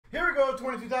Here we go,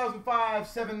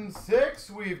 22,576.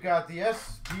 We've got the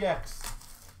SPX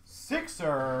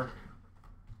Sixer.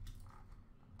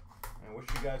 I wish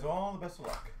you guys all the best of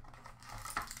luck.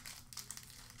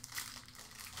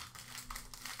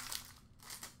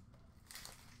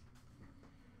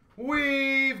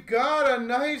 We've got a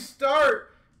nice start.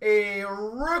 A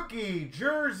rookie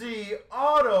jersey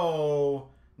auto,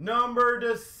 number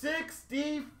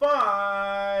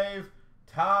 /65,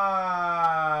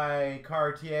 Ty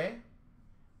Cartier.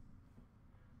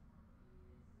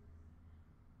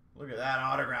 Look at that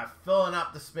autograph filling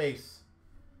up the space.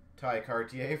 Ty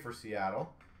Cartier for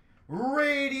Seattle.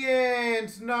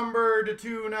 Radiant, number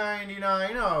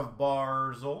 /299 of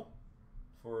Barzal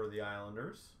for the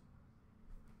Islanders.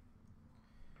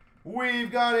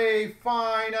 We've got a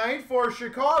finite for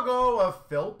Chicago of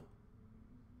Philp,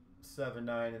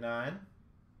 $7.99.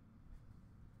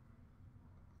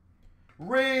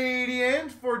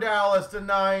 Radiant for Dallas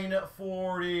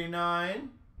 /949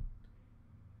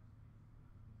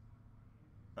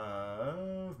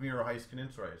 of Miro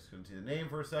Heiskanen. Sorry, I just couldn't see the name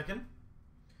for a second.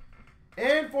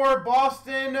 And for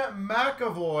Boston,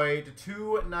 McAvoy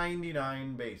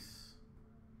 /299 base.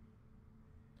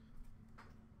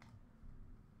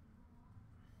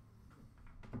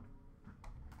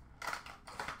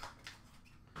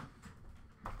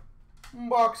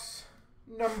 Box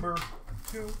number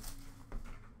 2.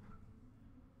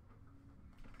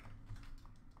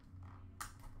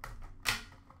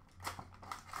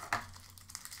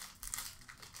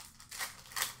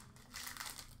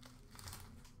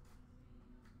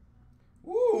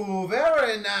 Ooh,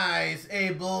 very nice.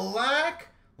 A black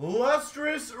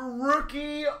lustrous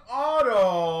rookie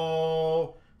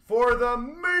auto for the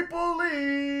Maple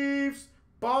Leafs,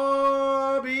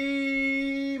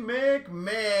 Bobby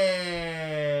McMahon.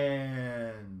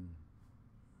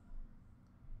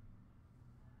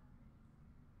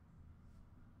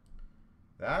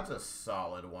 That's a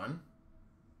solid one.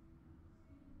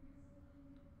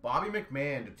 Bobby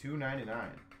McMahon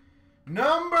 /299.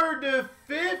 Number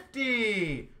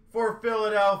 /50 for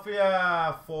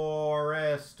Philadelphia,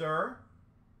 Forrester.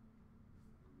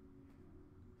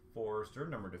 Forrester,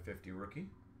 number /50 rookie.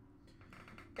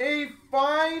 A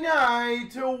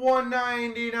finite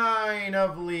 /199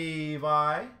 of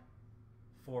Levi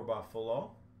for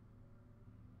Buffalo.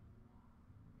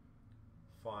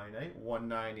 Finite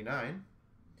 /199.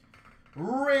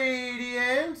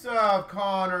 Radiant of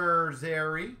Connor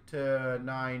Zary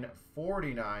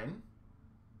 /949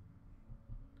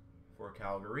 for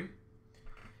Calgary.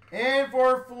 And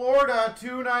for Florida,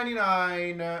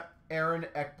 /299, Aaron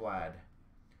Ekblad.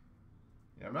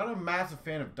 Yeah, I'm not a massive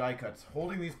fan of die cuts.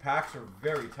 Holding these packs are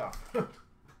very tough.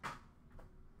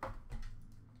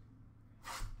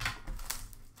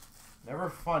 Never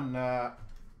fun. Get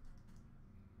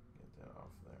that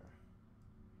off there.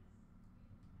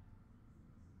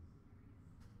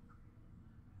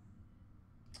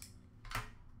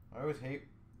 I always hate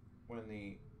when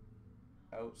the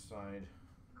outside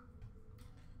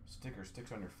sticker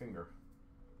sticks on your finger.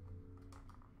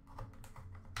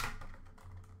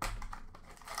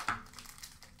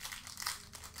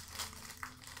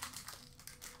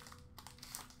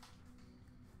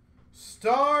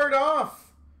 Start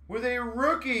off with a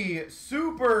rookie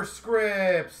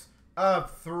superscripts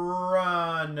of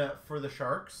Thrun for the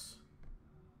Sharks.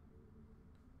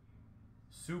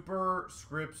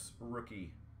 Superscripts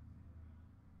rookie.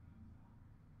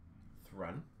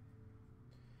 Thrun.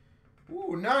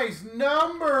 Ooh, nice.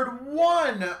 Numbered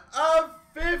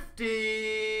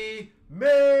 1/50,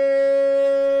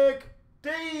 McDavid.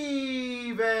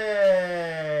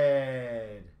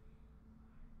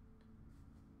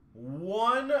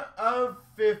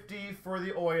 1/50 for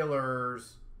the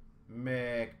Oilers,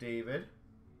 McDavid.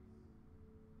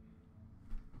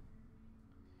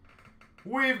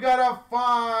 We've got a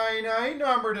finite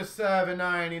number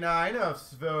 /799 of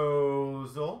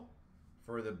Svozil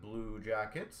for the Blue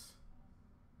Jackets.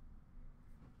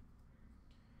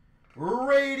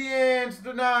 Radiant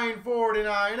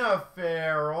 /949 of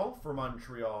Farrell for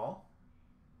Montreal.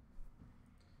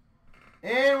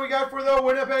 And we got for the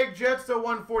Winnipeg Jets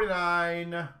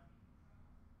 /149,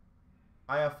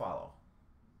 Iafallo.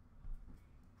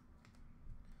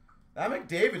 That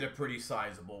McDavid a pretty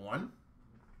sizable one.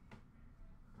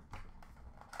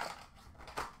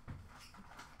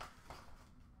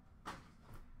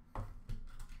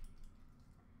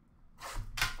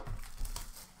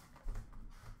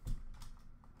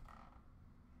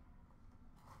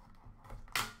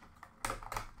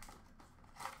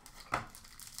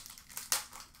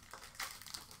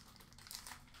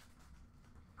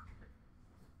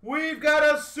 We've got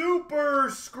a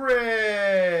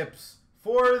superscripts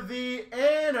For the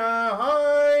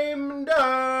Anaheim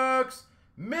Ducks,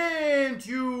 Mintyukov.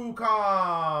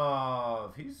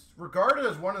 He's regarded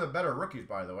as one of the better rookies,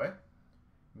 by the way.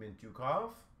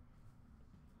 Mintyukov.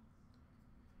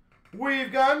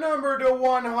 We've got number to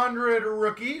 100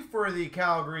 rookie for the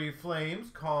Calgary Flames,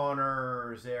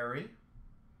 Connor Zary.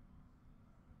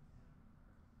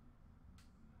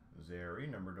 Zary,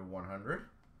 number to 100.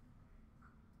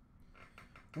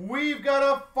 We've got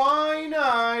a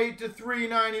finite to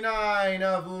 399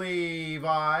 of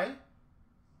Levi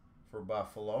for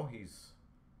Buffalo. He's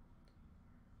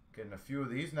getting a few of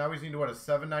these. Now he's into what, a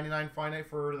 799 finite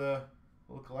for the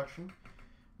little collection.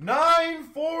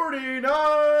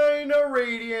 949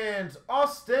 Radiant,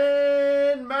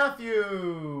 Austin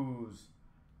Matthews.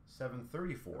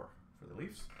 734 for the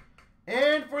Leafs.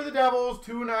 And for the Devils,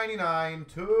 299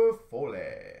 to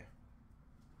Foley.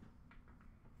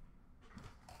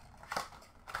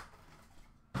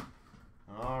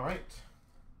 All right.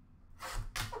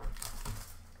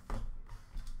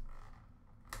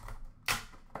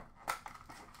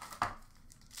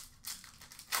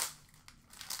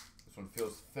 This one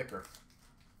feels thicker.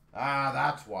 Ah,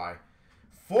 that's why.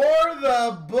 For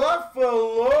the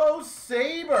Buffalo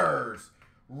Sabres,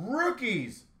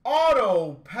 rookies,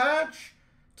 auto patch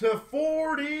to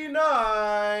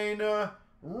 49,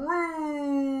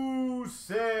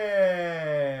 Rusek.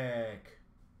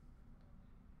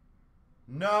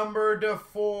 Number to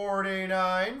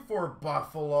 49 for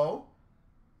Buffalo.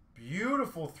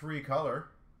 Beautiful 3-color.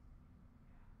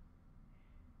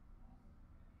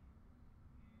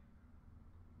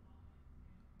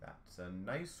 That's a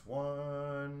nice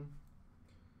one.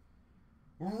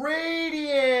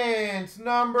 Radiant,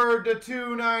 number to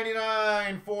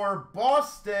 299 for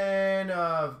Boston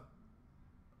of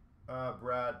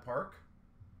Brad Park.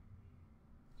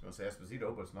 I was going to say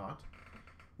Esposito, but it's not.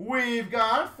 We've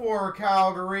got for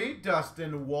Calgary,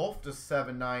 Dustin Wolf to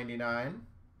 799.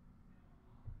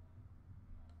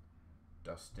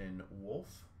 Dustin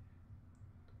Wolf,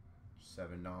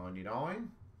 799.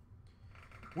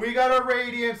 We got a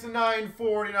Radiance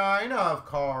 949 of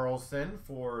Carlson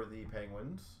for the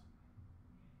Penguins.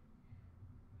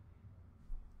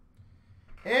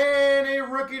 And a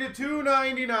rookie to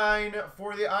 299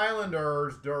 for the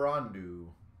Islanders, Durandu.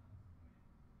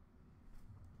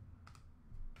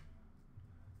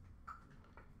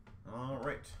 All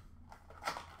right.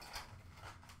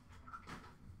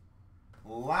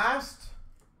 Last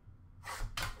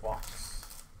box.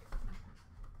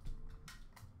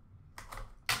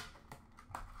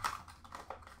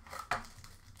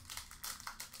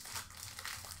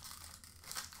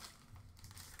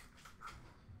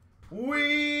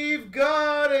 We've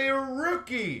got a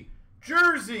rookie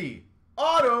jersey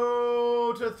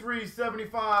auto to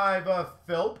 375 of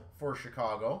Philp for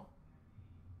Chicago.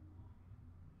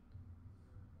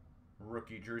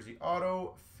 Rookie jersey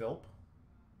auto, Philp.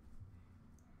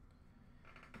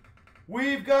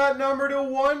 We've got number to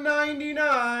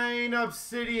 199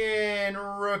 Obsidian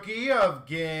rookie of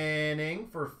Ganning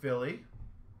for Philly.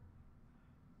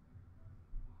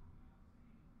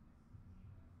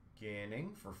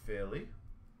 Ganning for Philly.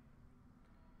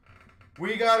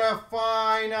 We got a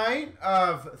finite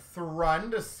of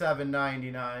Thrun to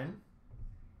 799.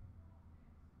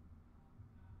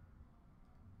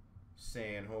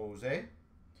 San Jose.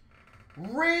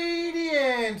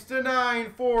 Radiance to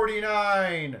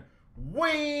 949.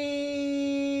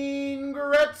 Wayne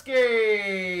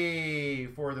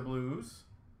Gretzky for the Blues.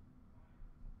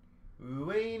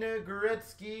 Wayne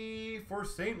Gretzky for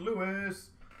St. Louis.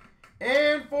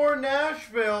 And for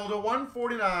Nashville to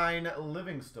 149,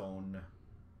 Livingstone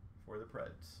for the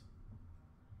Preds.